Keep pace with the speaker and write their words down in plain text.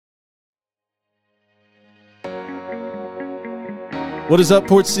What is up,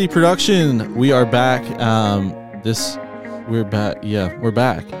 Port City Production? We are back. We're back. Yeah, we're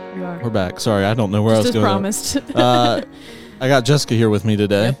back. We are. We're back. Sorry, I don't know where Just I was as going. promised. I got Jessica here with me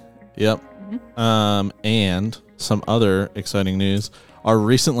today. Yep. Mm-hmm. And some other exciting news. Our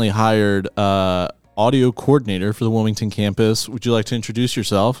recently hired audio coordinator for the Wilmington campus. Would you like to introduce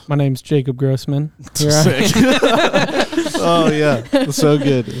yourself? My name's Jacob Grossman. Here Sick. Oh yeah, so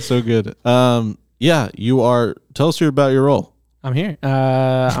good, so good. Yeah, you are. Tell us about your role. I'm here.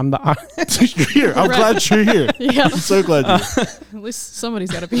 I'm the. You're here. I'm glad you're here. Yeah. I'm so glad you're here. At least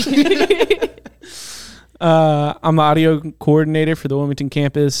somebody's got to be. I'm the audio coordinator for the Wilmington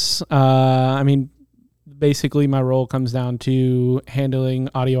campus. Basically, my role comes down to handling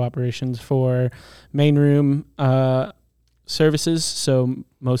audio operations for main room services, so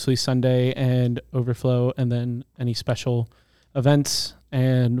mostly Sunday and overflow, and then any special events,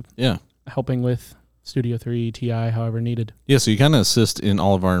 and helping with Studio 3, TI, however needed. Yeah, so you kind of assist in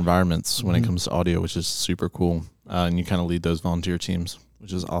all of our environments when it comes to audio, which is super cool. And you kind of lead those volunteer teams,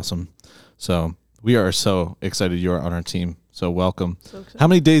 which is awesome. So we are so excited you are on our team. So welcome. So excited. How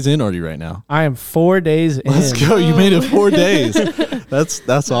many days in are you right now? I am 4 days in. Let's go. You made it 4 days. That's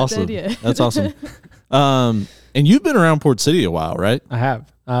Not awesome. dead yet. That's awesome. And you've been around Port City a while, right? I have.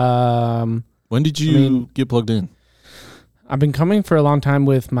 When did you get plugged in? I've been coming for a long time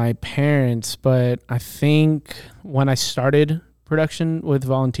with my parents, but I think when I started production with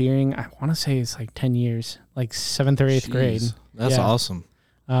volunteering, I want to say it's like 10 years, like 7th or 8th grade. That's Yeah. awesome.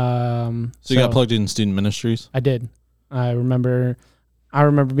 So So you got plugged in student ministries? I did. I remember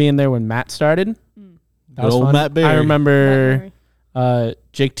being there when Matt started. That Good was old fun. Matt Berry. I remember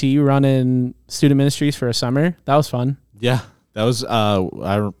Jake T running student ministries for a summer. That was fun. Yeah, that was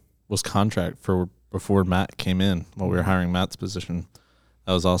I was contract for before Matt came in while we were hiring Matt's position.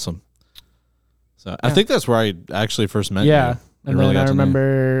 That was awesome. So I think that's where I actually first met you. Yeah, and really then got I to know you.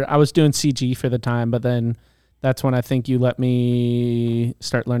 remember I was doing CG for the time, but then that's when I think you let me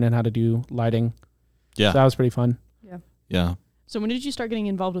start learning how to do lighting. Yeah, So that was pretty fun. yeah. So when did you start getting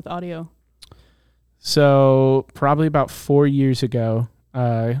involved with audio? So probably about 4 years ago,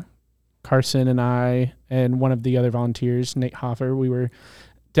 Carson and I and one of the other volunteers, Nate Hoffer, we were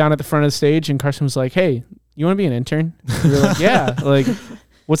down at the front of the stage, and Carson was like, "Hey, you want to be an intern?" We were like, "Yeah." Like,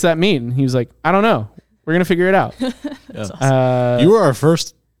 what's that mean? He was like, "I don't know. We're gonna figure it out." That's awesome. You were our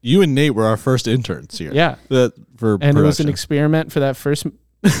first. You and Nate were our first interns here. Yeah, For and it was an production. experiment for that first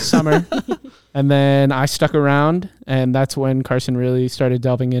summer, and then I stuck around, and that's when Carson really started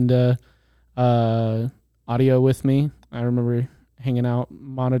delving into audio with me. I remember hanging out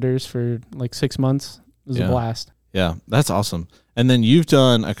monitors for like 6 months. It was a blast. Yeah, that's awesome. And then you've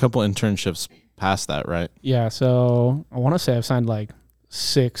done a couple internships past that, right? Yeah, so I want to say I've signed like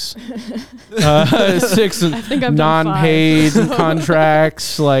six I think I've done non-paid 5.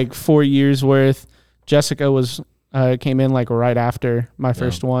 contracts, like 4 years worth. Jessica came in like right after my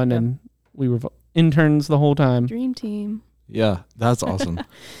first one, and we were interns the whole time. Dream team. Yeah, that's awesome.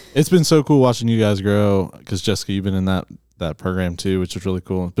 It's been so cool watching you guys grow because Jessica, you've been in that program too, which is really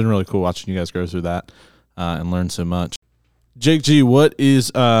cool. It's been really cool watching you guys grow through that and learn so much. Jake G, what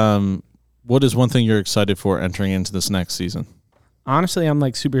is one thing you're excited for entering into this next season? Honestly, I'm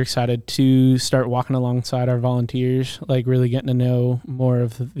like super excited to start walking alongside our volunteers, like really getting to know more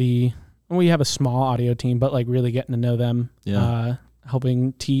of we have a small audio team, but like really getting to know them,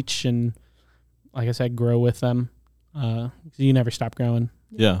 helping teach and, like I said, grow with them. You never stop growing.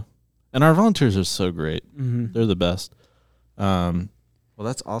 Yeah. And our volunteers are so great. Mm-hmm. They're the best. Well,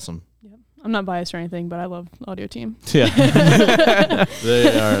 that's awesome. Yeah. I'm not biased or anything, but I love audio team. Yeah.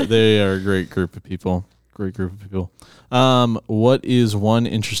 They are a great group of people. Great group of people. What is one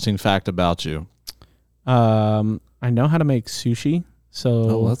interesting fact about you? I know how to make sushi.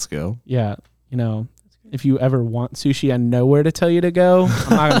 So Let's go. yeah, if you ever want sushi, I know where to tell you to go.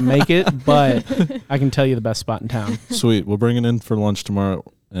 I'm not gonna make it, but I can tell you the best spot in town. Sweet. We'll bring it in for lunch tomorrow,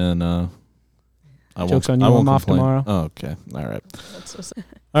 and Joke's on you, I'm off tomorrow. Oh, okay. All right. That's so sad.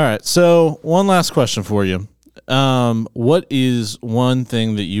 All right. So one last question for you. What is one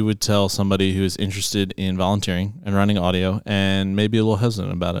thing that you would tell somebody who is interested in volunteering and running audio and maybe a little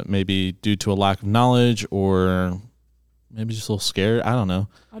hesitant about it, maybe due to a lack of knowledge or maybe just a little scared? I don't know.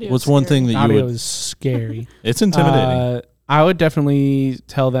 Audio's What's one scary. thing that you Audio would... is scary. It's intimidating. I would definitely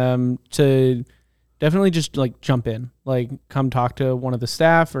tell them to definitely just like jump in, like come talk to one of the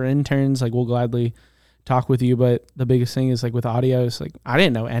staff or interns. Like we'll gladly talk with you. But the biggest thing is like with audio is like I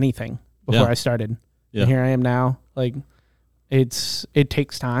didn't know anything before I started. Yeah. And here I am now. Like it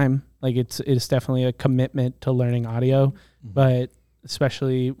takes time. Like it's definitely a commitment to learning audio, but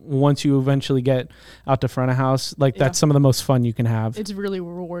especially once you eventually get out to front of house. Like Yeah. that's some of the most fun you can have. It's really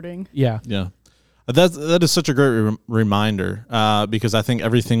rewarding. Yeah. Yeah. That is such a great reminder because I think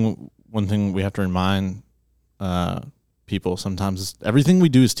one thing we have to remind people sometimes is everything we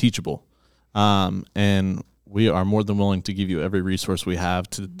do is teachable. And we are more than willing to give you every resource we have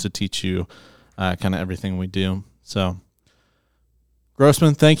to teach you kind of everything we do. So,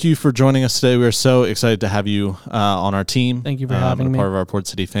 Grossman, thank you for joining us today. We are so excited to have you on our team. Thank you for having and me. part of our Port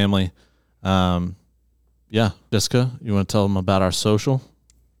City family. Yeah, Jessica, you want to tell them about our social?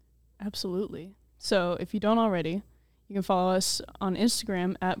 Absolutely. So if you don't already, you can follow us on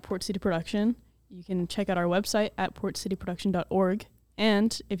Instagram at Port City Production. You can check out our website at portcityproduction.org.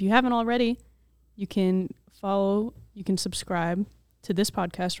 And if you haven't already, you can subscribe to this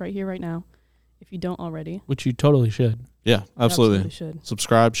podcast right here, right now, if you don't already. Which you totally should. Yeah, absolutely. Should.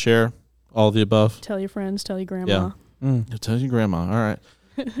 Subscribe, share, all of the above. Tell your friends, tell your grandma. Mm. Tell your grandma. All right.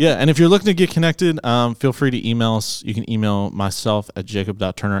 Yeah, and if you're looking to get connected, feel free to email us. You can email myself at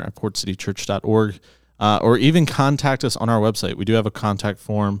jacob.turner@portcitychurch.org, or even contact us on our website. We do have a contact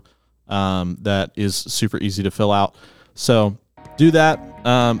form that is super easy to fill out. So do that.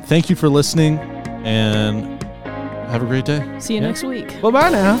 Thank you for listening, and have a great day. See you next week. Bye-bye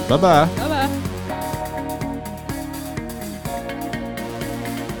now. Bye-bye. Bye-bye.